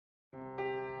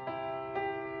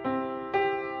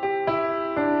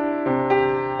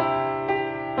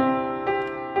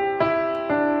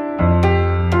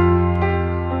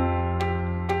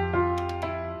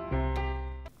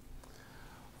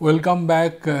Welcome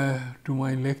back to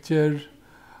my lecture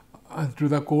to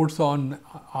the course on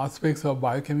aspects of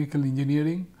biochemical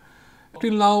engineering.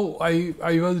 Till now,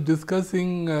 I was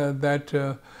discussing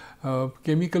that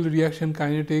chemical reaction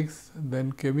kinetics,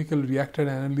 then chemical reactor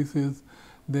analysis,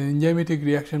 then enzymatic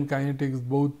reaction kinetics,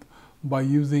 both by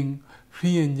using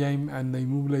free enzyme and the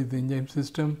immobilized enzyme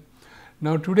system.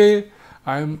 Now, today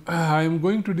I am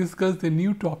going to discuss a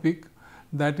new topic,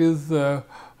 that is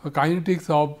kinetics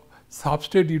of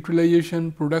substrate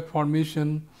utilization, product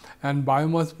formation and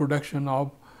biomass production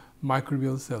of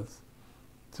microbial cells.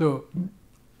 So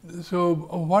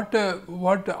what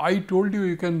I told you,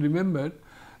 you can remember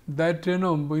that in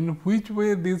which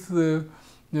way this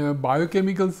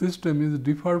biochemical system is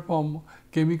differ from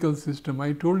chemical system.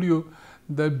 I told you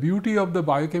the beauty of the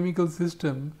biochemical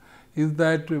system is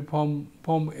that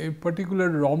from a particular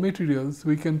raw materials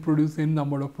we can produce n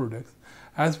number of products.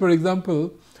 As for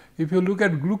example, if you look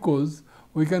at glucose,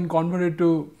 we can convert it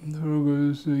to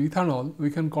ethanol, we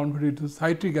can convert it to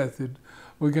citric acid,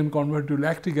 we can convert to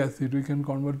lactic acid, we can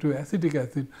convert to acetic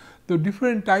acid. So,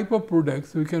 different type of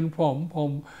products we can form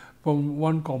from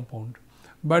one compound.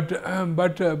 But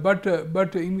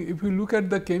if you look at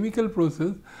the chemical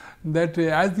process, that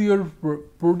as your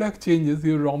product changes,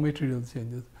 your raw material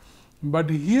changes.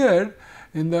 But here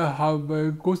in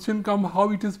the question come, how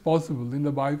it is possible in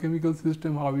the biochemical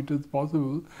system, how it is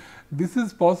possible. This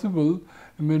is possible,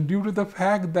 I mean, due to the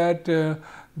fact that that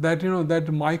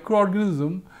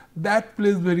microorganism that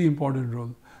plays very important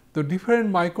role. The different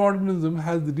microorganism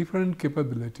has the different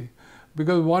capability,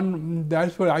 because one,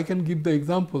 that's why I can give the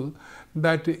example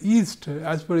that yeast,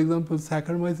 as for example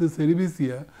Saccharomyces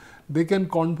cerevisiae, they can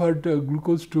convert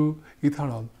glucose to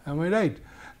ethanol. Am I right?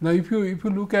 Now, if you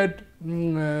look at this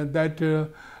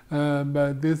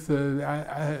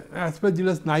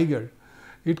Aspergillus niger,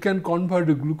 it can convert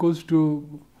glucose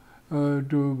to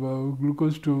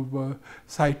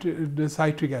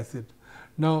citric acid.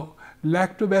 Now,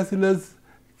 Lactobacillus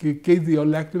casei or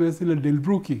Lactobacillus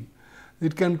delbrueckii,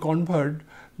 it can convert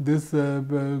this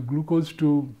glucose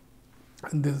to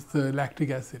this lactic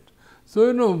acid.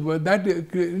 So, that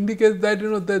indicates that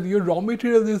that your raw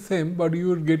material is same, but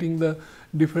you are getting the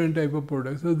different type of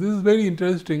products. So, this is very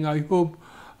interesting. I hope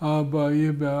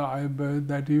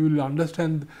that you will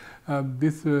understand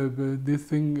this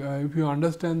thing. If you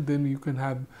understand, then you can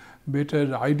have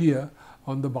better idea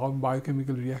on the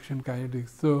biochemical reaction kinetics.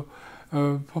 So,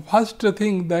 first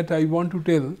thing that I want to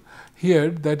tell here,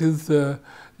 that is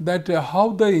that how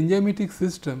the enzymatic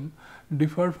system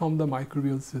differ from the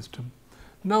microbial system.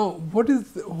 Now, what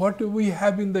we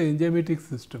have in the enzymatic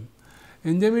system?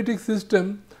 Enzymatic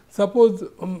system, suppose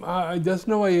just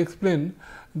now I explained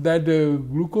that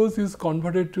glucose is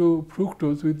converted to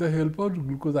fructose with the help of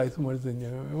glucose isomerase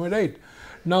enzyme. Am I right?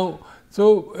 Now,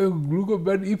 so glucose,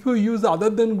 but if you use other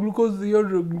than glucose,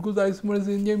 your glucose isomerase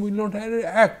enzyme will not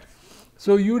act.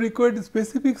 So, you require a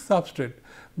specific substrate,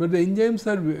 but the enzymes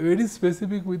are very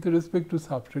specific with respect to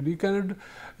substrate. You cannot,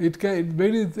 it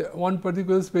varies one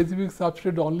particular specific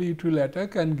substrate only it will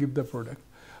attack and give the product.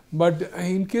 But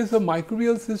in case of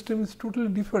microbial system, it's totally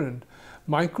different.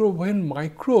 When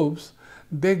microbes,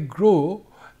 they grow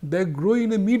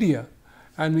in a media,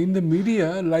 and in the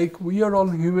media, like we are all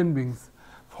human beings.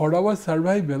 For our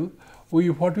survival,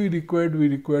 what we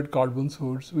required carbon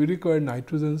source, we required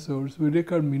nitrogen source, we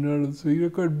require minerals, we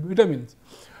required vitamins.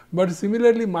 But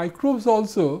similarly, microbes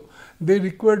also, they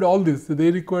required all this.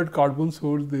 They required carbon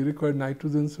source, they required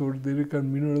nitrogen source, they required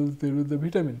minerals, they required the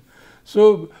vitamin.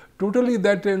 So, totally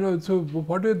that so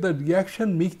what is the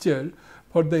reaction mixture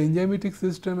for the enzymatic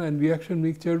system and reaction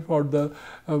mixture for the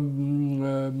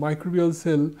microbial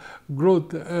cell growth,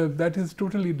 that is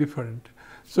totally different.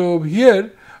 So,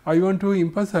 here I want to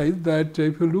emphasize that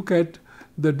if you look at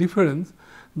the difference,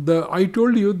 I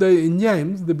told you the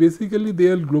enzymes, basically they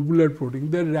are globular protein,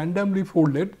 they are randomly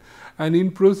folded, and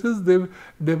in process they have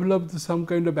developed some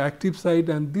kind of active site,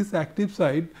 and this active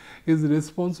site is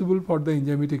responsible for the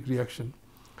enzymatic reaction.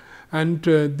 And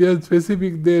they are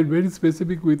very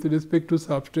specific with respect to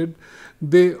substrate.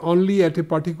 They only at a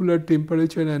particular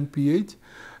temperature and pH,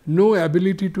 no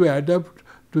ability to adapt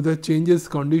to the changes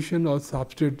condition or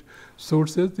substrate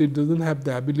sources, it does not have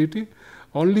the ability.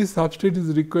 Only substrate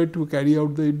is required to carry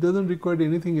out it does not require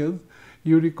anything else.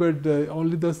 You require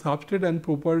only the substrate and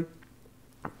proper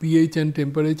pH and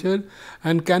temperature,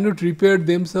 and cannot repair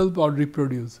themselves or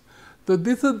reproduce. So,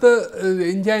 this is the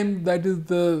enzyme, that is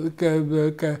the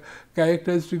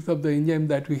characteristics of the enzyme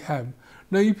that we have.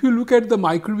 Now, if you look at the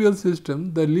microbial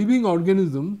system, the living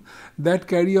organisms that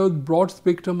carry out broad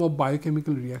spectrum of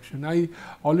biochemical reaction. I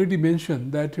already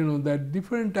mentioned that that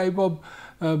different type of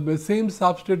same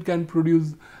substrate can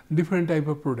produce different type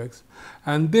of products,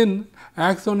 and then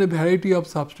acts on a variety of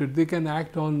substrate. They can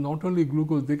act on not only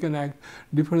glucose, they can act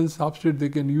different substrate they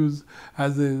can use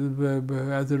as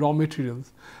a raw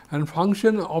materials, and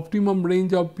function optimum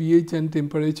range of pH and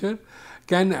temperature,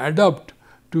 can adapt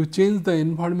to change the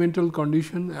environmental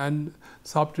condition and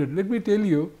substrate. Let me tell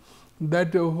you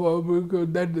that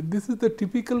that this is the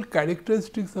typical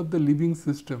characteristics of the living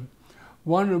system.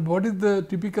 One, what is the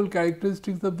typical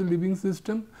characteristics of the living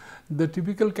system? The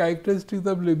typical characteristics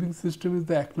of living system is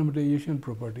the acclimatization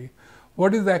property.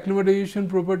 What is the acclimatization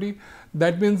property?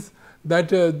 That means that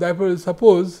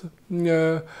suppose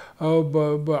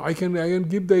I can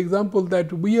give the example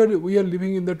that we are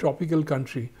living in the tropical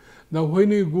country. Now,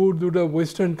 when you go to the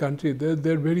western country,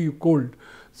 they are very cold.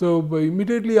 So,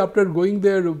 immediately after going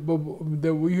there,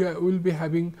 we will be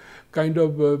having kind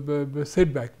of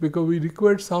setback, because we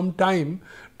require some time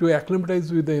to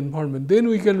acclimatize with the environment. Then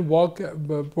we can walk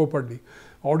properly.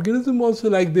 Organism also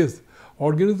like this.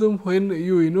 Organism, when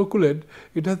you inoculate,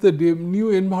 it has a new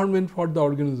environment for the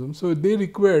organism. So, they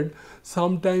required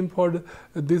some time for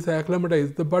this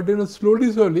acclimatize. But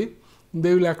slowly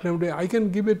they will acclimatize. I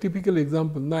can give a typical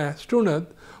example. Now,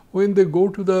 astronaut, when they go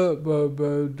to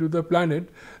the planet,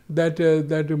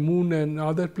 that moon and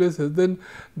other places, then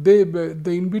they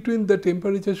in between the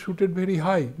temperature shooted very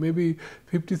high, maybe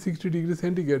 50-60 degrees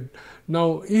centigrade.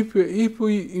 Now, if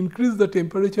we increase the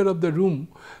temperature of the room,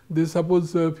 they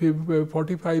suppose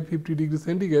 45-50 degrees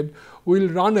centigrade, we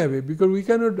will run away, because we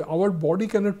cannot, our body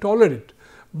cannot tolerate.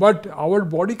 But our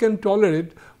body can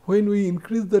tolerate when we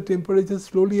increase the temperature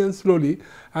slowly,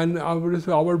 and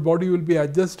our body will be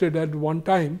adjusted at one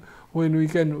time when we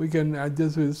can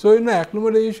adjust with. So,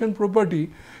 acclimatization property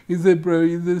is a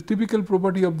typical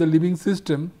property of the living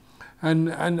system, and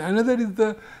another is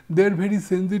they are very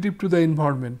sensitive to the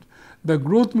environment. The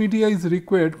growth media is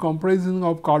required comprising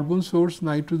of carbon source,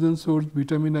 nitrogen source,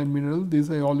 vitamin and mineral.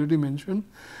 This I already mentioned,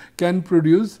 can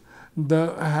produce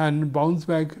the and bounce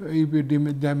back if it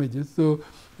damages. So,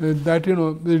 that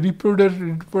the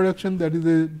reproduction, that is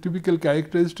a typical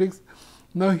characteristics.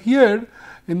 Now, here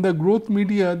in the growth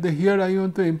media, here I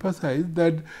want to emphasize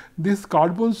that this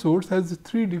carbon source has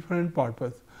 3 different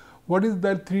purpose. What is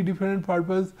that 3 different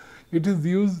purpose? It is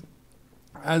used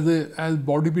as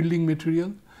bodybuilding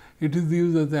material, it is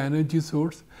used as an energy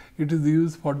source, it is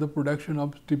used for the production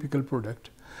of typical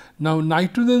product. Now,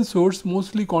 nitrogen source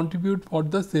mostly contribute for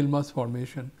the cell mass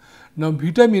formation. Now,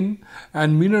 vitamin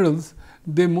and minerals,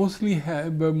 they mostly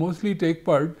take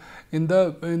part in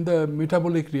the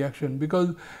metabolic reaction,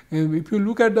 because if you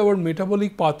look at our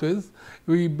metabolic pathways,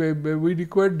 we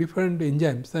require different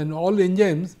enzymes, and all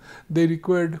enzymes they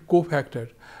required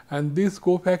cofactor, and these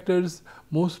cofactors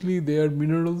mostly they are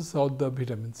minerals or the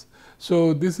vitamins.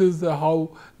 So, this is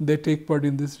how they take part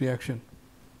in this reaction.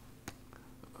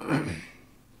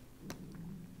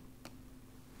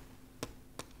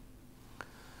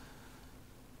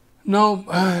 Now,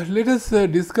 let us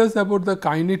discuss about the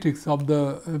kinetics of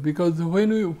the, because when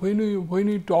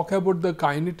we talk about the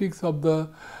kinetics of the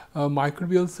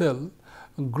microbial cell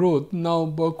growth, now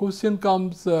the question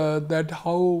comes that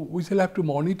how we shall have to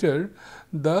monitor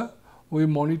the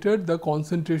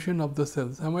concentration of the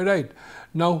cells. Am I right?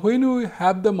 Now, when we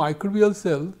have the microbial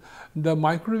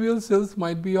cells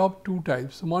might be of 2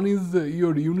 types. One is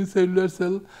your unicellular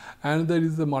cell, and there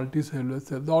is the multicellular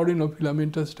cell, or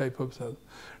filamentous type of cell.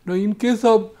 Now, in case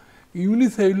of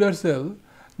unicellular cell,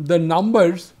 the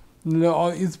numbers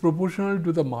is proportional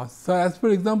to the mass. So, as for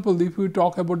example, if we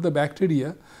talk about the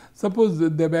bacteria, suppose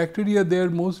the bacteria they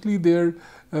are mostly their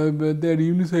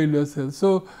unicellular cells.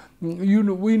 So,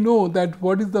 we know that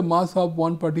what is the mass of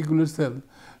one particular cell.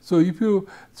 So, if you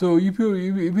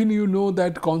know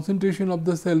that concentration of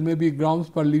the cell may be grams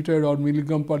per liter or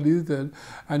milligram per liter,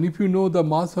 and if you know the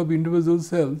mass of individual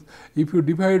cells, if you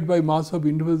divide by mass of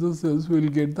individual cells, we will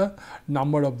get the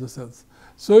number of the cells.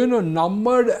 So,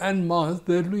 number and mass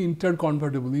they will be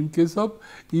interconvertible in case of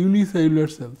unicellular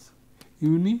cells.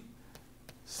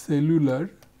 Unicellular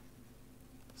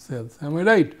cells, am I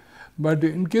right? But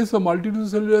in case of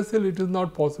multicellular cell, it is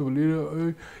not possible.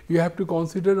 You have to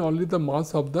consider only the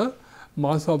mass of the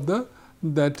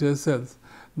cells.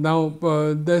 Now,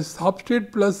 the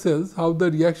substrate plus cells, how the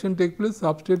reaction take place?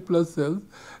 Substrate plus cells,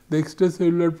 the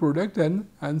extracellular product and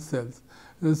cells.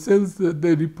 The cells,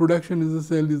 the reproduction is the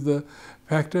cell is the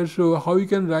factor. So, how you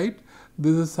can write?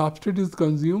 This is substrate is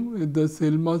consumed, the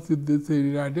cell mass is this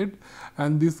added,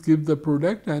 and this gives the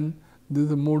product, and this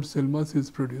more cell mass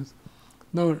is produced.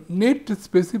 Now, net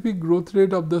specific growth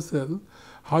rate of the cell,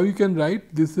 how you can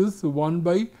write? This is 1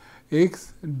 by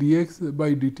x dx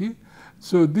by dt.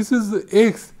 So, this is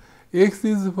x, x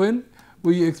is when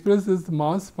we express this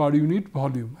mass per unit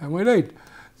volume, am I right?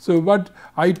 So, but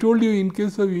I told you in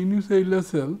case of unicellular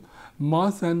cell,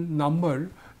 mass and number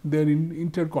they are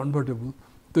interconvertible.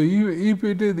 So, if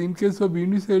it is in case of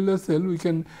unicellular cell, we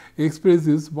can express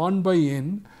this 1 by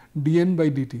n dn by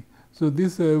dt. So,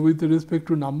 this with respect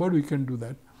to number we can do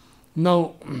that.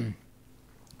 Now,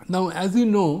 now as you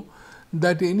know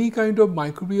that any kind of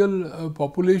microbial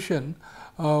population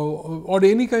or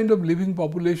any kind of living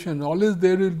population, always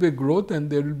there will be growth and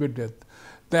there will be death.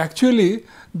 So, actually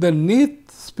the net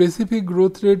specific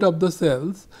growth rate of the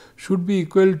cells should be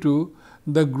equal to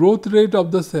the growth rate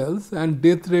of the cells and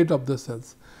death rate of the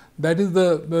cells. That is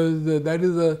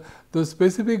the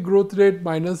specific growth rate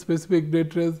minus specific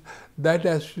death rate,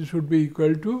 that should be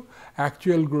equal to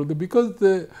actual growth. Because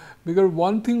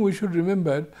one thing we should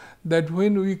remember, that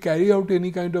when we carry out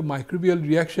any kind of microbial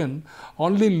reaction,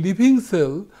 only living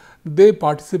cell they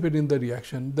participate in the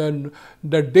reaction, then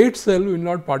the dead cell will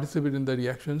not participate in the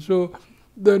reaction. So,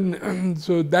 then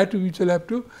so that we shall have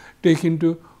to take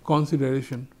into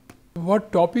consideration.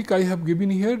 What topic I have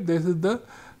given here? This is the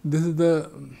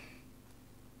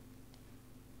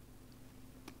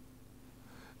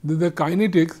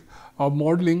kinetics of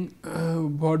modeling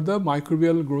for the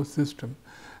microbial growth system.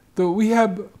 So, we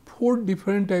have 4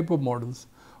 different type of models.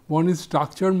 One is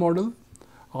structured model,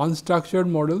 unstructured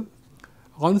model,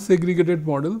 unsegregated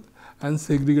model and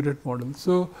segregated model.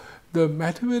 So, the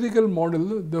mathematical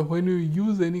model, when you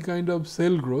use any kind of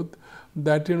cell growth,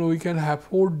 that we can have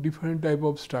 4 different type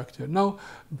of structure. Now,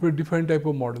 different type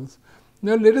of models.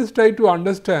 Now, let us try to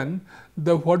understand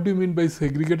what do you mean by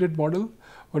segregated model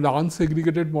or the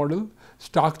unsegregated model,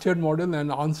 structured model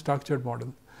and unstructured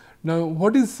model. Now,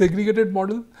 what is segregated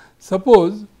model?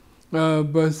 Suppose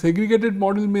segregated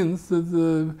model means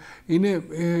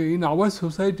in our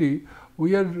society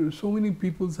we are so many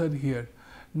peoples are here.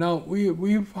 Now,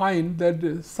 we find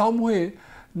that some way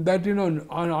that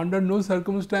under no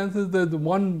circumstances that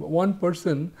one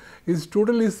person is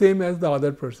totally same as the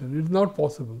other person. It is not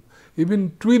possible.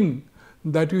 Even twin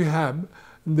that we have,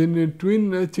 then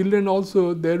twin children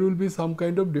also there will be some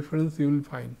kind of difference you will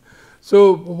find.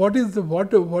 So, what is the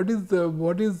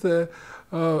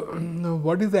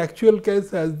actual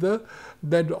case as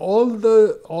that all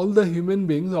the human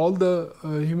beings, all the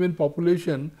human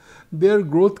population, their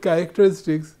growth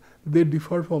characteristics they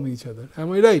differ from each other.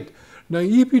 Am I right? Now,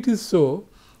 if it is so,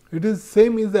 it is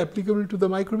same is applicable to the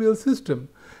microbial system.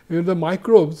 The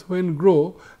microbes when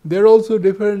grow, there are also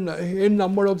different n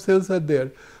number of cells are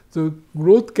there. So,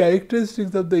 growth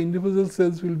characteristics of the individual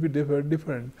cells will be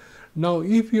different. Now,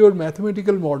 if your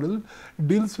mathematical model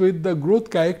deals with the growth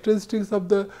characteristics of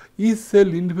the each cell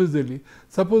individually,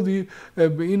 suppose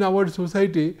in our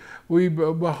society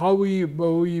how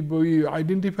we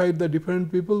identify the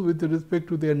different people with respect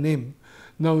to their name.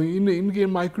 Now, in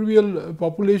microbial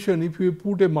population, if you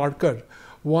put a marker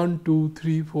 1, 2,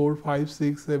 3, 4, 5,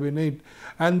 6, 7, 8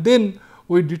 and then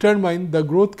we determine the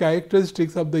growth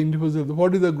characteristics of the individual.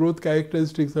 What is the growth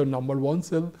characteristics of number 1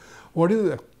 cell? What is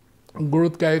the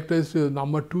growth characteristics of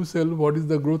number 2 cell? What is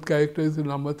the growth characteristics of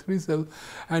number 3 cell?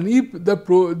 And if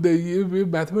if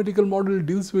mathematical model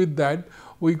deals with that,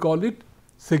 we call it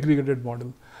segregated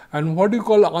model. And what you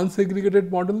call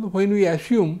unsegregated model? When we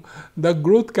assume the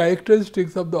growth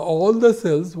characteristics of all the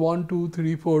cells 1, 2,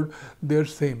 3, 4 they are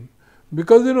same.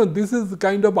 Because this is the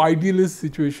kind of idealist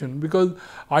situation, because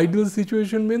ideal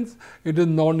situation means it is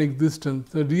non-existent.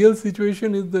 The real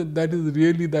situation is that is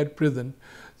really that present.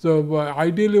 So,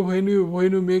 ideally when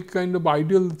you make kind of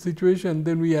ideal situation,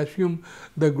 then we assume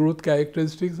the growth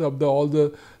characteristics of all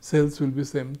the cells will be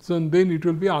same. So, then it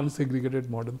will be unsegregated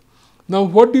model. Now,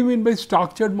 what do you mean by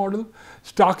structured model?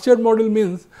 Structured model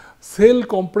means cell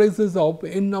comprises of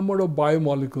n number of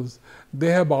biomolecules.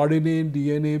 They have RNA,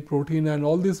 DNA, protein and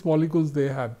all these molecules they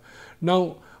have.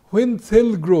 Now, when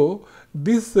cell grow,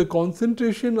 this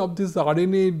concentration of this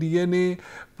RNA, DNA,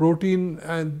 protein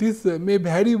and this may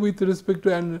vary with respect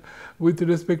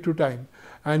to time.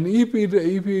 And if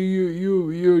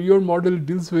your model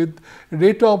deals with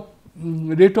rate of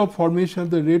formation,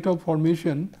 the rate of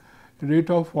formation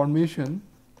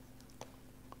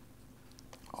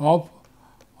of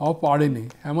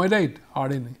RNA, am I right?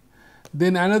 RNA.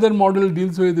 Then another model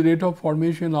deals with the rate of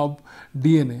formation of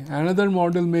DNA. Another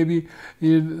model may be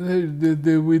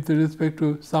with respect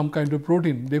to some kind of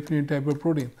protein, definite type of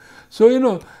protein.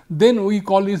 So, then we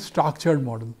call it structured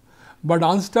model. But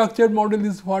unstructured model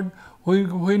is what?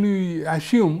 When we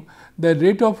assume the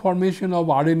rate of formation of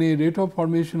RNA, rate of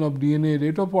formation of DNA,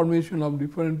 rate of formation of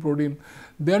different protein,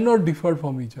 they are not different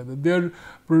from each other, they are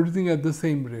producing at the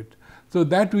same rate. So,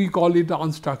 that we call it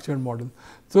unstructured model.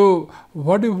 So,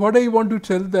 what I want to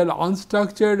tell that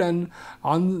unstructured and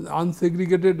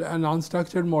unsegregated and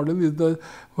unstructured model is the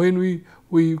when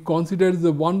we consider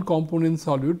the one component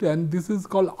solute, and this is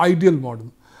called ideal model,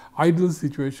 ideal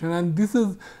situation, and this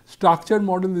is structured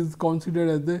model is considered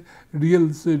as the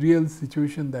real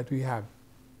situation that we have.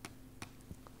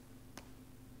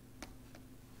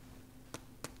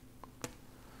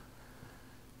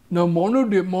 Now,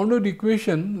 monod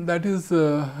equation, that is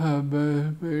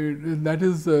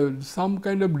some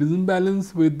kind of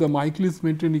disimbalance with the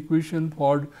Michaelis-Menten equation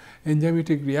for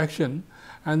enzymatic reaction,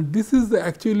 and this is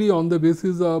actually on the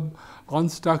basis of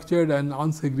unstructured and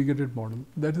unsegregated model.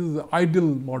 That is the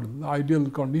ideal model, ideal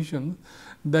condition,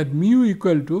 that mu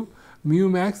equal to mu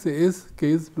max S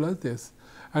Ks plus S.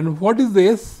 And what is the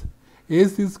S?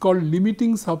 S is called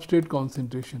limiting substrate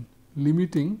concentration,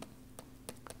 limiting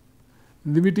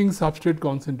substrate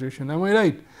concentration. Am I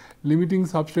right? Limiting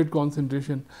substrate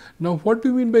concentration. Now, what do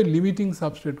you mean by limiting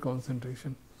substrate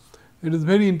concentration? It is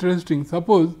very interesting.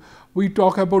 Suppose we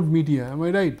talk about media, am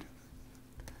I right?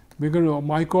 Because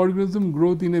microorganism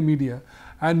growth in a media,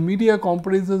 and media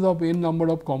comprises of n number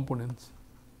of components.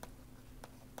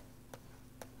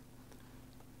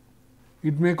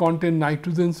 It may contain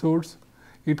nitrogen source,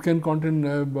 it can contain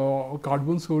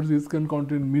carbon source, it can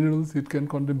contain minerals, it can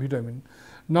contain vitamin.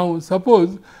 Now,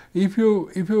 suppose if you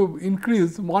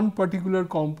increase one particular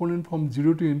component from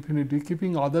 0 to infinity,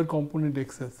 keeping other component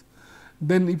excess,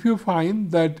 then if you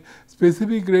find that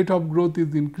specific rate of growth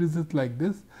is increases like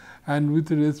this, and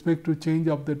with respect to change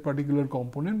of that particular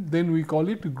component, then we call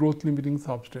it growth limiting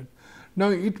substrate. Now,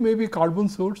 it may be carbon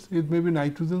source, it may be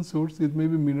nitrogen source, it may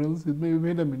be minerals, it may be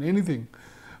vitamin, anything.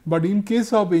 But in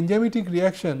case of enzymatic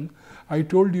reaction, I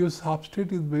told you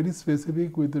substrate is very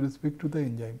specific with respect to the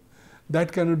enzyme.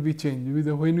 That cannot be changed.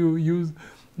 When you use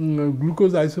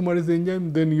glucose isomerase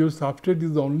enzyme, then your substrate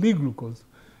is only glucose.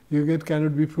 You get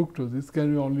cannot be fructose, this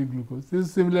can be only glucose. This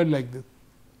is similar like this.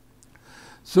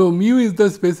 So, mu is the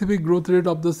specific growth rate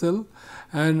of the cell,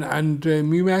 and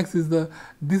mu max is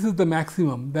this is the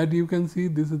maximum that you can see,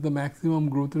 this is the maximum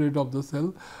growth rate of the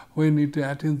cell when it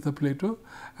attains the plateau,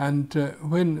 and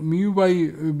when mu by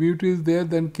mu2 is there,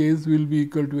 then Ks will be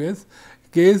equal to S.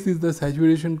 Ks is the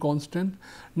saturation constant.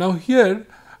 Now, here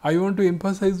I want to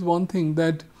emphasize one thing,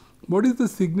 that what is the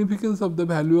significance of the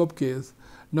value of Ks.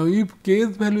 Now, if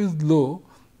Ks value is low,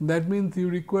 that means you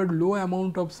require low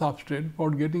amount of substrate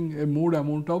for getting a more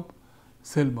amount of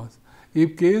cell mass.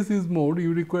 If Ks is more,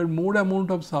 you require more amount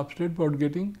of substrate for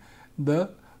getting the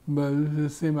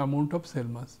same amount of cell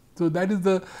mass. So, that is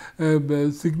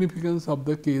the significance of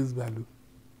the Ks value.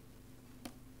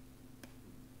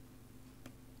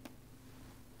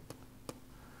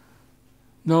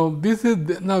 Now,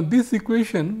 this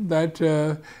equation that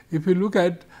if you look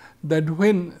at that,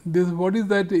 when this, what is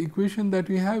that equation that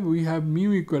we have? We have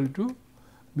mu equal to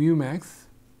mu max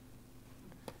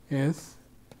S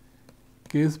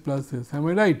Ks plus S, am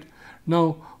I right?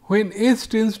 Now, when S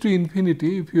tends to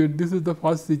infinity, if you, this is the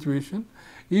first situation,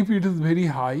 if it is very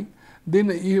high, then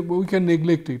we can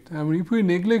neglect it. I mean, if we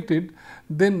neglect it,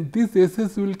 then this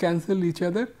S's will cancel each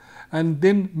other, and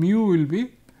then mu will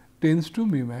be tends to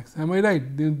mu max. Am I right?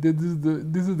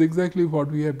 This is exactly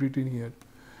what we have written here.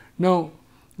 Now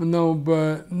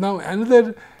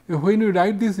another, when you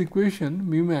write this equation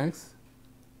mu max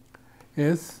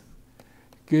S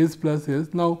Ks plus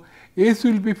S, now S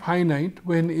will be finite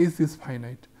when S is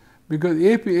finite, because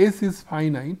if S is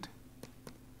finite,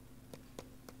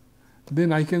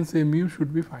 then I can say mu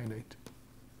should be finite.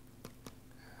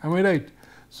 Am I right?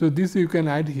 So, this you can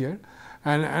add here,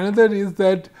 and another is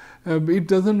that it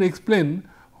does not explain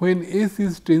when S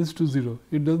is tends to 0.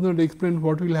 It does not explain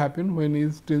what will happen when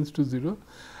S tends to 0,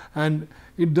 and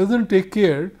it does not take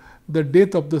care the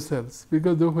death of the cells,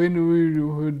 because when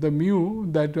the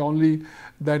mu, that only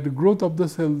that growth of the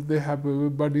cells they have,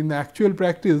 but in the actual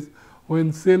practice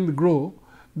when cell grow,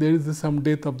 there is some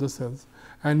death of the cells,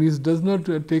 and it does not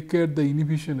take care the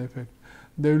inhibition effect.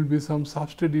 There will be some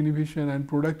substrate inhibition and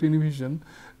product inhibition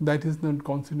that is not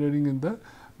considering in the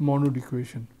monod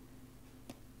equation.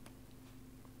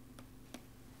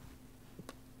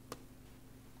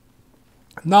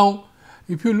 Now,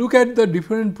 if you look at the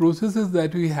different processes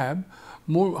that we have,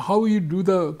 how you do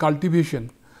the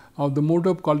cultivation of the mode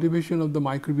of cultivation of the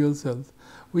microbial cells,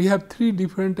 we have three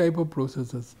different type of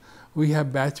processes. We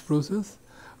have batch process,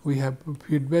 we have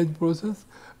feed batch process,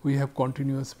 we have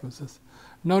continuous process.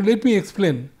 Now, let me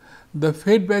explain. The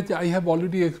fed batch I have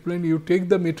already explained, you take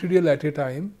the material at a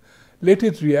time, let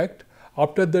it react.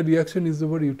 After the reaction is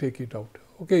over, you take it out.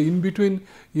 Okay, in between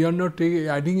you are not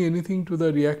adding anything to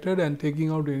the reactor and taking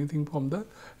out anything from the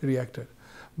reactor.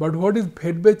 But what is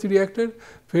fed batch reactor?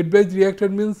 Fed batch reactor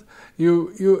means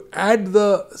you add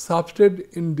the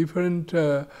substrate in different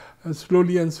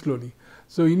slowly and slowly.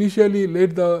 So, initially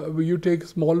you take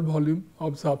small volume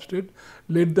of substrate,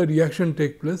 let the reaction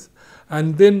take place,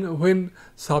 and then when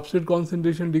substrate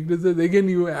concentration decreases, again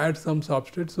you add some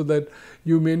substrate, so that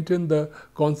you maintain the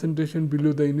concentration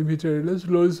below the inhibitor area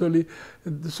slowly.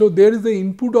 So, there is the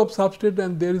input of substrate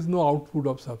and there is no output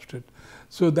of substrate.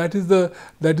 So, that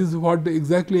is what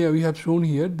exactly we have shown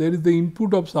here. There is the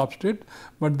input of substrate,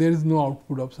 but there is no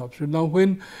output of substrate. Now,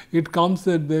 when it comes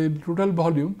at the total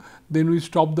volume, then we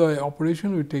stop the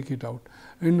operation, we take it out.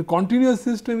 In continuous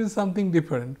system is something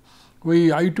different.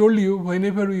 I told you,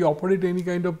 whenever we operate any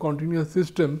kind of continuous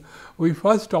system, we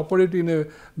first operate in a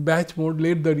batch mode,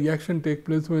 let the reaction take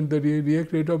place. When the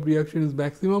rate of reaction is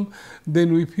maximum,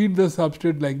 then we feed the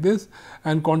substrate like this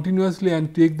and continuously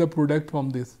and take the product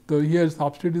from this. So, here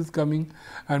substrate is coming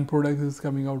and product is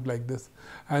coming out like this,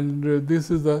 and this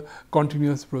is a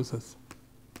continuous process.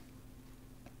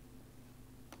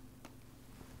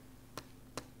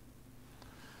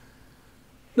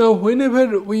 Now,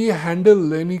 whenever we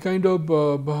handle any kind of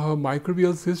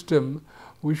microbial system,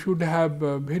 we should have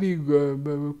a very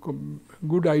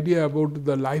good idea about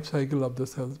the life cycle of the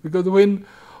cells, because when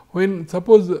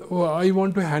suppose I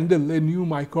want to handle a new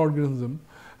microorganism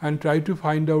and try to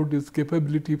find out its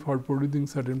capability for producing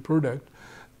certain product,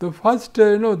 the first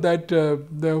when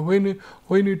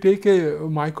you take a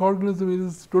microorganism, it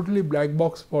is totally black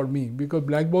box for me, because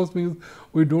black box means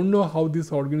we do not know how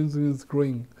this organism is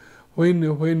growing. When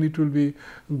it will be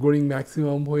growing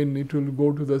maximum, when it will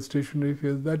go to the stationary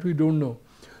phase, that we do not know.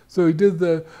 So, it is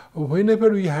whenever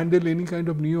we handle any kind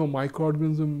of new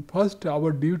microorganism, first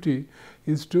our duty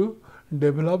is to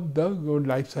develop the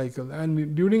life cycle,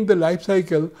 and during the life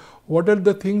cycle, what are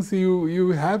the things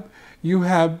you have? You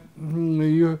can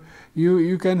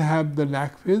have the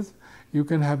lag phase, you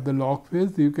can have the log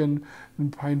phase, you can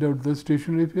find out the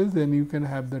stationary phase, and you can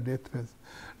have the death phase.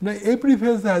 Now, every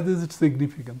phase has its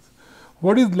significance.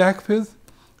 What is lag phase?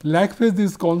 Lag phase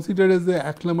is considered as the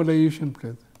acclimatization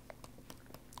phase.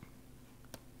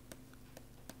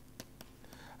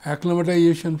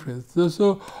 Acclimatization phase.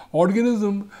 So,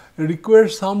 organism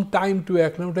requires some time to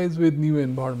acclimatize with new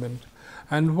environment.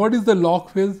 And what is the log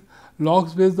phase?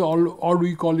 Log phase, or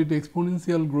we call it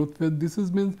exponential growth phase. This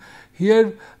means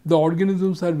here the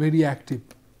organisms are very active.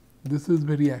 This is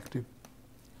very active.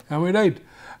 Am I right?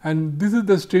 And this is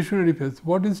the stationary phase.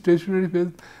 What is stationary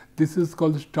phase? This is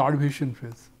called starvation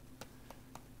phase.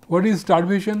 What is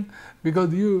starvation?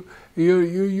 Because you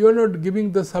are not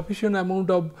giving the sufficient amount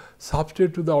of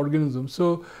substrate to the organism.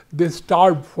 So, they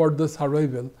starve for the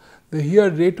survival. Here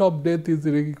rate of death is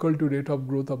equal to rate of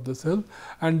growth of the cell,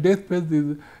 and death phase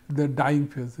is the dying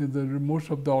phase. Most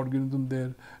of the organism they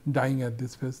are dying at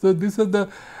this phase. So, this is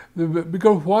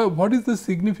because what is the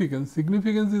significance?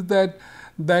 Significance is that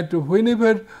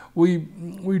whenever we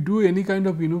do any kind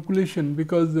of inoculation,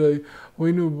 because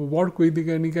when you work with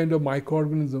any kind of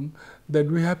microorganism, that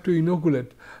we have to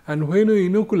inoculate, and when you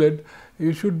inoculate,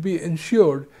 you should be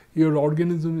ensured your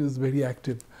organism is very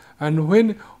active. And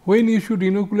when you should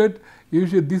inoculate,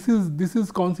 this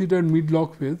is considered mid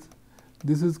log phase.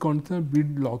 This is considered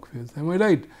mid log phase. Am I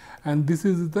right? And this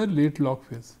is the late log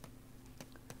phase.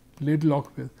 Late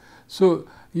log phase. So,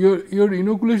 your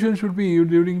inoculation should be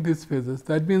during these phases.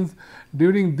 That means,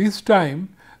 during this time,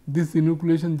 this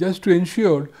inoculation, just to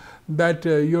ensure that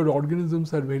your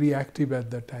organisms are very active at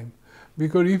that time.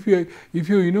 Because if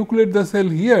you inoculate the cell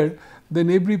here, then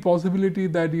every possibility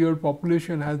that your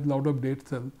population has lot of dead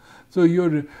cells. So,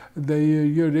 your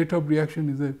rate of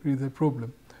reaction is a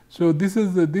problem. So, this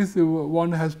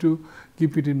one has to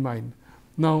keep it in mind.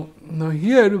 Now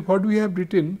here what we have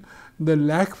written, the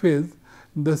lag phase,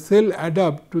 the cell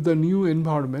adapt to the new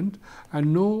environment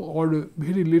and no or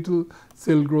very little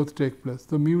cell growth take place.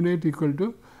 So, mu net equal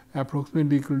to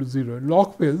approximately equal to 0.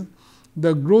 Log phase,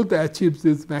 the growth achieves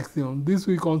its maximum. This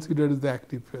we consider as the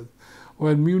active phase,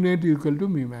 where mu net equal to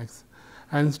mu max.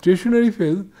 And stationary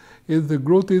phase is the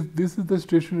growth this is the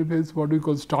stationary phase, what we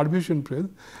call starvation phase,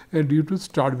 due to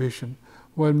starvation,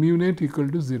 where mu net equal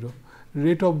to 0.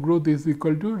 Rate of growth is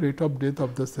equal to rate of death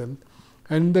of the cell.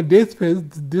 And in the death phase,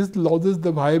 this loses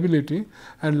the viability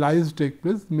and lives take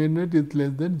place, mu net is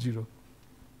less than 0.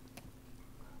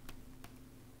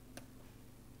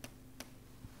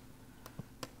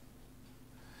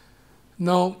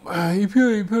 Now, if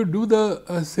you do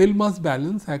the cell mass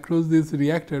balance across this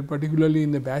reactor, particularly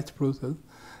in the batch process,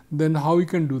 then how you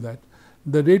can do that?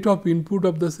 the rate of input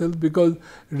of the cells, because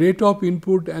rate of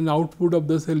input and output of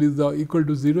the cell is equal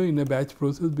to 0 in a batch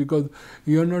process, because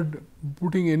you are not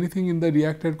putting anything in the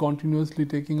reactor continuously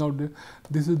taking out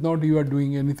this is not you are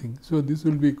doing anything. So, this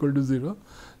will be equal to 0.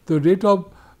 So, rate of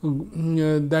the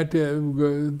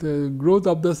growth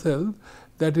of the cell,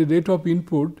 that rate of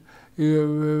input,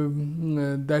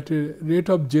 that rate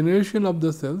of generation of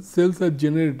the cells are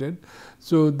generated.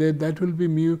 So, that will be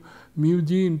mu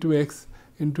g into x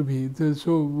into v.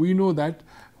 So, we know that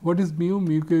what is mu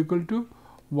equal to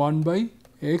 1 by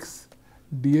x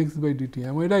dx by dt,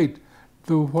 am I right?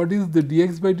 So, what is the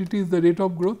dx by dt is the rate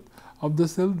of growth of the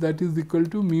cell, that is equal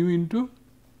to mu into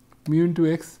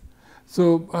x.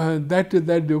 So, that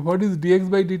what is dx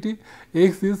by dt?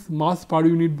 X is mass per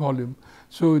unit volume.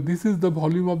 So, this is the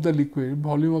volume of the liquid,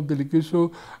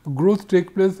 So, growth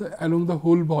takes place along the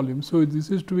whole volume. So,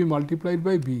 this is to be multiplied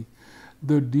by v.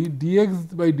 The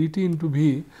dx by dt into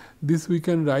v, this we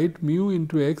can write mu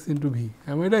into x into v,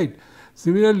 am I right?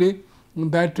 Similarly,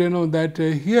 that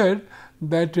here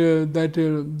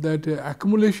that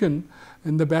accumulation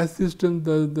in the batch system,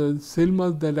 the cell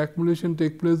mass, that accumulation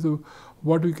take place,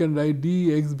 what we can write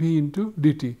dxv into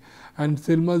dt, and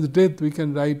cell mass death we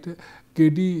can write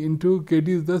kd into, kd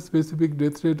is the specific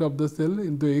death rate of the cell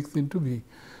into x into v.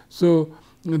 So,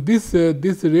 this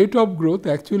rate of growth,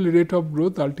 actual rate of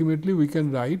growth, ultimately we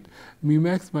can write mu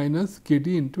max minus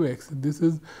kd into x. This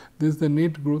is the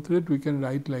net growth rate, we can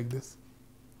write like this.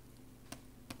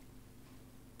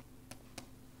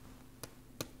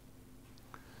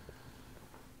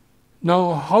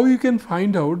 Now, how you can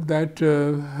find out that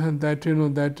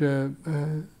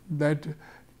that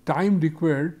time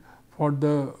required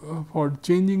for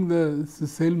changing the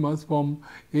cell mass from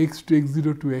x to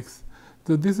x0 to x.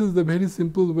 So, this is the very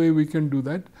simple way we can do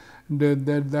that.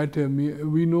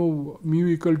 We know mu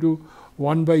equal to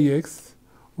 1 by x.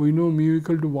 We know mu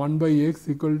equal to 1 by x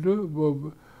equal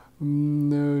to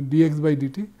dx by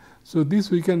dt. So,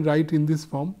 this we can write in this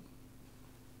form.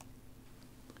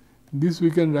 Then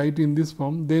we can write dx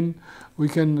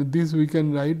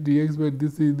by,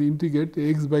 this is the integrate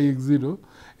x by x0,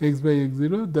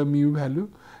 the mu value,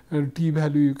 t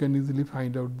value you can easily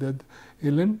find out, that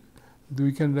ln,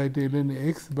 we can write ln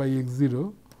x by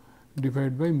x0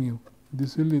 divided by mu.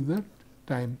 This will is the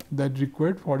time that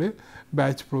required for a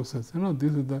batch process.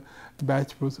 This is the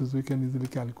batch process we can easily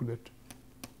calculate.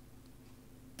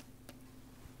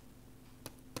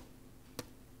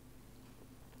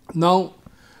 Now,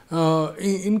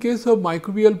 in case of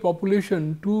microbial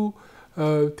population, two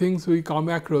things we come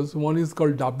across. One is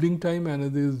called doubling time,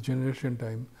 another is generation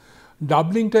time.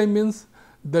 Doubling time means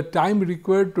the time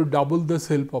required to double the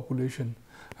cell population.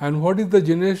 And what is the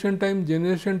generation time?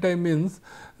 Generation time means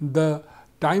the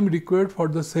time required for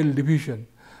the cell division.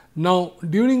 Now,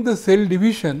 during the cell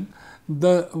division,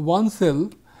 the one cell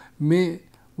may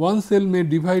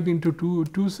divide into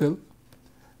two cells.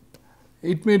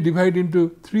 It may divide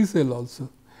into 3 cells also.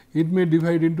 It may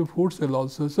divide into 4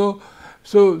 cells also.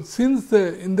 So since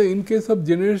in case of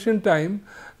generation time,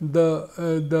 during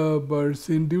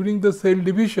the cell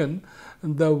division,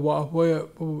 whether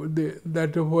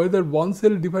one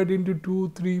cell divided into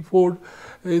 2, 3, 4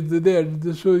 is there,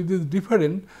 so it is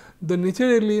different.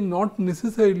 Naturally, not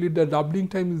necessarily the doubling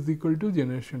time is equal to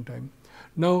generation time.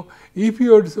 Now, if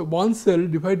your one cell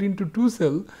divided into 2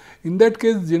 cells, in that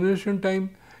case generation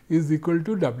time is equal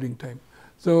to doubling time.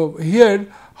 So, here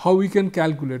how we can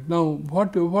calculate. Now,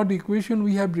 what equation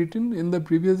we have written in the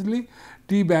previously,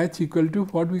 T batch equal to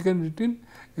what we can written,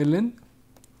 ln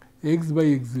x by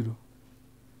x0.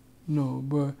 No,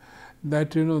 but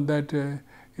that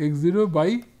x0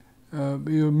 by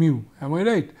mu, am I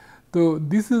right? So,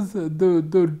 this is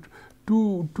the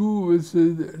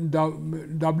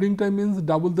doubling time means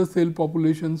double the cell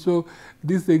population. So,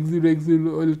 this x0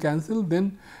 will cancel,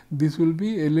 then this will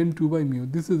be ln 2 by mu.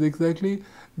 This is exactly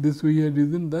this we had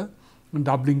written the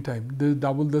doubling time, this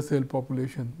double the cell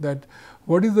population. That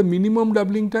what is the minimum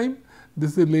doubling time?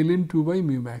 This is ln 2 by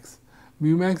mu max.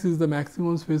 Mu max is the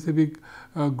maximum specific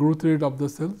growth rate of the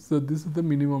cell. So, this is the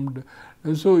minimum.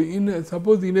 So,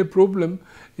 suppose in a problem,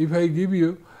 if I give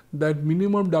you that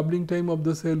minimum doubling time of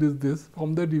the cell is this,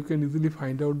 from that you can easily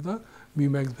find out the mu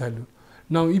max value.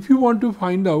 Now, if you want to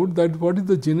find out that what is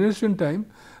the generation time,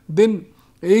 then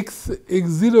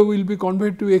x0 will be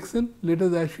converted to xn. Let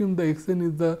us assume the xn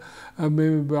is the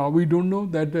we do not know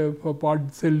that for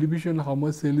part cell division how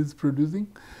much cell is producing.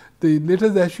 Let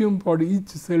us assume for each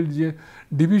cell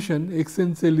division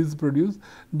xn cell is produced.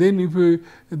 Then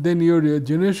your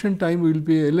generation time will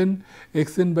be ln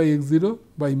xn by x0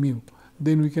 by mu.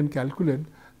 Then we can calculate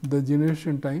the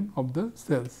generation time of the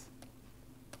cells.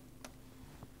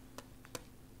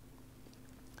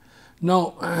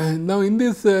 Now, now in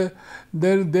this there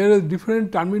is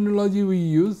different terminology we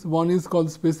use. One is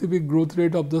called specific growth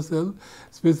rate of the cell,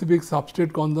 specific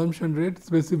substrate consumption rate,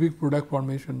 specific product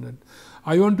formation rate.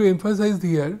 I want to emphasize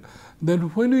here that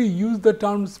when we use the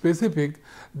term specific,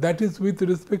 that is with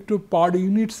respect to per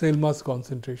unit cell mass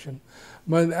concentration.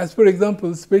 But as for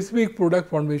example, specific product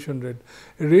formation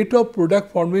rate of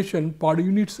product formation per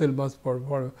unit cell mass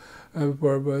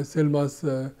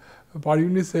per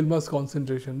unit cell mass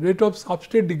concentration, rate of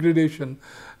substrate degradation,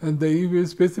 and the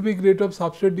specific rate of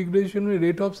substrate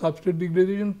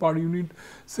degradation, per unit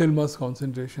cell mass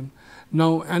concentration.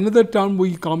 Now, another term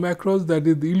we come across, that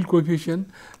is the yield coefficient.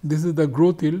 This is the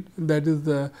growth yield, that is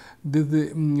the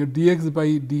dx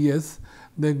by ds.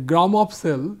 The gram of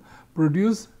cell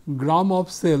produced per gram of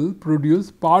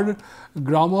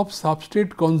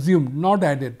substrate consumed, not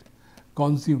added,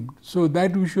 consumed. So,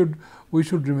 that we should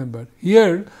remember.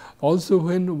 Here also,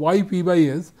 when y p by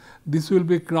s, this will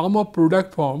be gram of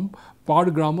product form per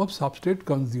gram of substrate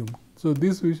consumed. So,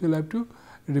 this we shall have to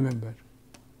remember.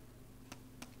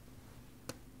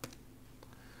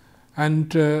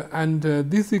 And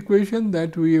this equation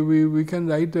that we can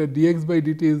write dx by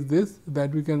dt is this,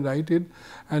 that we can write it,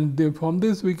 and from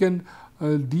this we can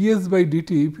ds by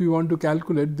dt, if you want to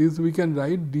calculate this, we can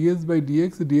write ds by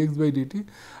dx, dx by dt,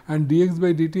 and dx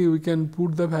by dt we can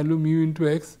put the value mu into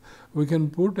x, we can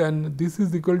put, and this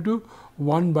is equal to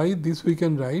 1 by this we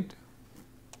can write.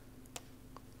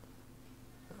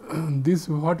 This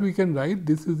what we can write,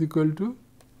 this is equal to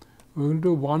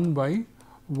 1 by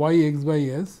y x by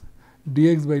s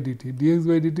dx by dt. Dx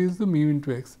by dt is the mu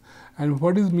into x, and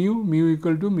what is mu? Mu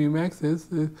equal to mu max s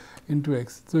into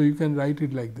x. So, you can write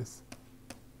it like this.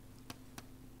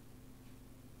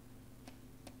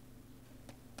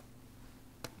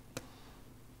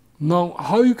 Now,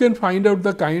 how you can find out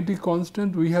the kinetic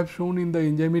constant? We have shown in the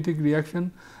enzymatic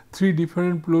reaction 3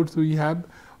 different plots we have.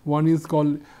 One is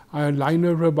called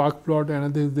Lineweaver-Buck plot,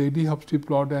 another is the Eddy-Hopstein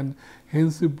plot, and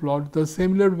Hensley plot. The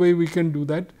similar way we can do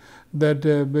that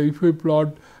if we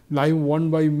plot line 1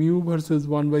 by mu versus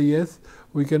 1 by s,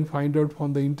 we can find out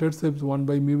from the intercepts 1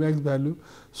 by mu max value.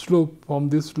 Slope, from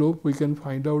this slope we can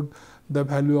find out the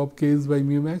value of Ks by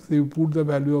mu max. If you put the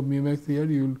value of mu max here,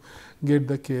 you will get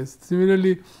the Ks.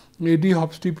 Similarly,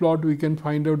 Eddy-Hopstein plot we can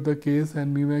find out the Ks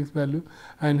and mu max value,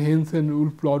 and Hens and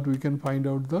Wolf plot we can find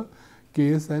out the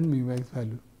Ks and mu max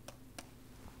value.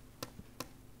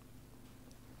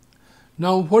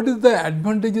 Now, what is the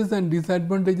advantages and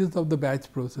disadvantages of the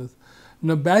batch process?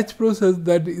 Now, batch process,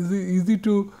 that is easy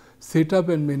to set up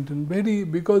and maintain,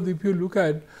 because if you look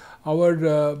at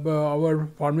our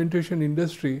fermentation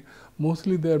industry,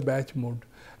 mostly they are batch mode.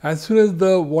 As soon as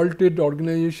the World Trade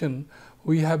Organization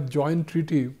we have joint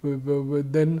treaty,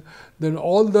 then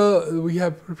all we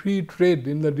have free trade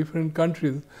in the different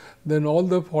countries, then all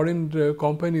the foreign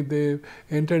company they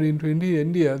enter into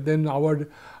India, then our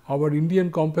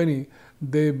Indian company,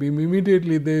 they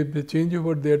immediately they change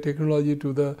over their technology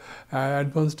to the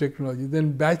advanced technology.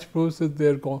 Then batch process they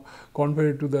are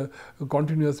converted to the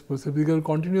continuous process, because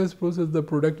continuous process the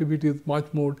productivity is much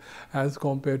more as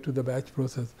compared to the batch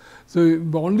process. So,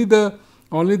 only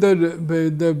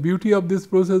the beauty of this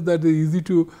process, that is easy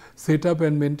to set up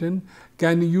and maintain,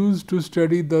 can use to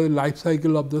study the life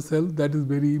cycle of the cell, that is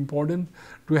very important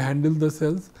to handle the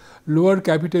cells. Lower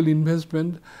capital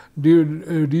investment,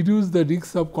 reduce the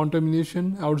risks of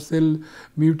contamination or cell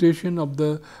mutation of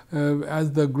the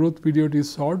as the growth period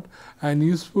is short, and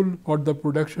useful for the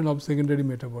production of secondary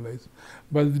metabolites.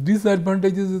 But the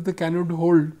disadvantages is they cannot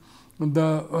hold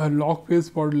the log phase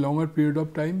for longer period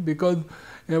of time, because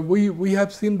we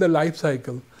have seen the life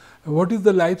cycle. What is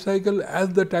the life cycle? As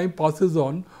the time passes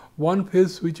on, one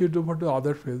phase switches over to the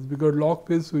other phase, because log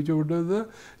phase switch over to the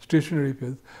stationary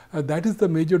phase. That is the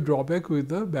major drawback with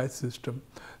the batch system.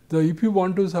 So, if you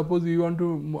want to, suppose you want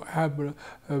to have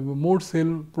more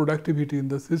cell productivity in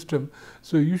the system,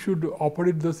 so you should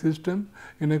operate the system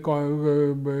in a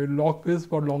log phase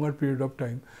for longer period of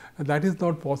time. That is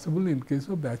not possible in case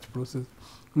of batch process.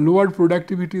 Lowered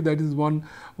productivity, that is one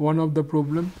of the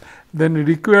problem. Then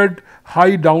required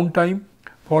high downtime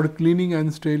for cleaning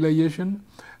and sterilization,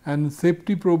 and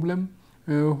safety problem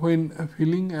when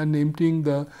filling and emptying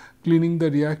cleaning the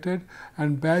reactor,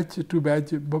 and batch to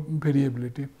batch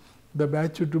variability. The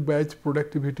batch to batch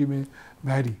productivity may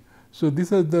vary. So,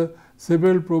 these are the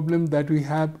several problems that we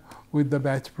have with the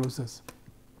batch process.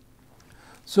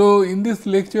 So, in this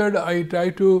lecture I try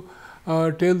to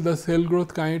tell the cell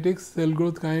growth kinetics. Cell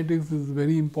growth kinetics is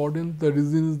very important. The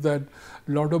reason is that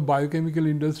a lot of biochemical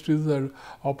industries are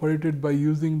operated by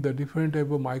using the different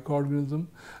type of microorganism.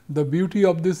 The beauty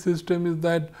of this system is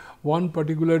that one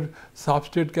particular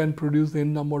substrate can produce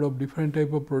n number of different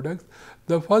type of products.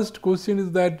 The first question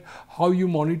is that how you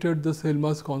monitor the cell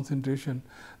mass concentration.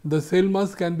 The cell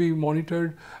mass can be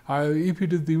monitored. If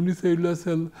it is the unicellular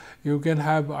cell, you can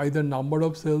have either number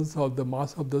of cells or the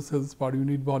mass of the cells per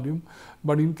unit volume.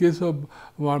 But in case of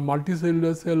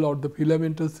multicellular cell or the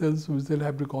filamentous cells, we still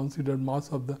have to consider mass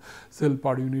of the cell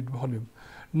per unit volume.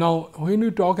 Now, when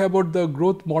we talk about the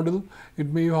growth model, it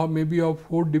may have maybe of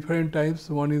 4 different types.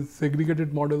 One is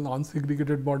segregated model,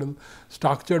 unsegregated model,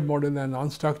 structured model and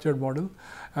unstructured model.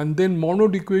 And then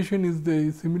monod equation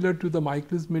is similar to the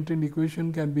Michaelis-Menten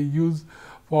equation, can be used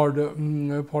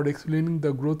for explaining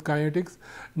the growth kinetics.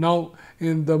 Now,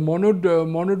 in the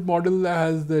monod model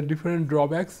has the different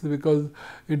drawbacks, because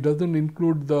it does not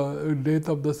include the death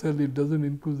of the cell, it does not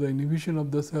include the inhibition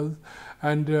of the cells,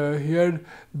 and here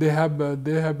they have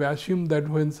assumed that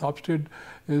when substrate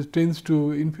tends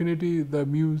to infinity, the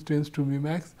mu tends to mu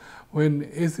max.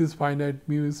 When S is finite,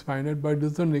 mu is finite, but it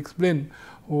does not explain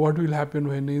what will happen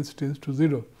when S tends to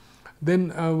 0.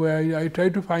 Then I try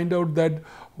to find out that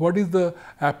what is the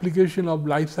application of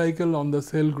life cycle on the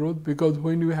cell growth, because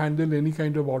when you handle any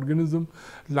kind of organism,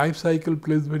 life cycle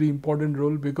plays very important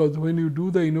role, because when you do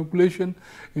the inoculation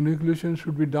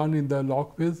should be done in the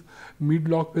log phase, mid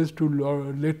log phase to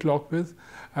late log phase,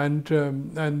 and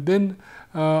then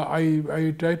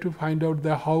I try to find out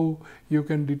how you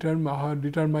can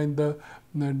determine the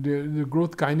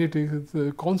growth kinetics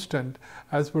is constant,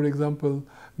 as for example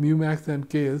mu max and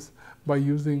Ks, by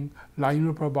using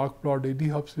Lineweaver-Buck plot,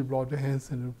 Eadie-Hopsey plot,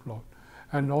 Hansen plot.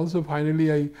 And also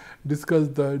finally, I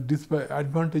discussed the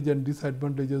advantage and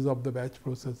disadvantages of the batch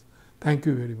process. Thank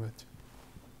you very much.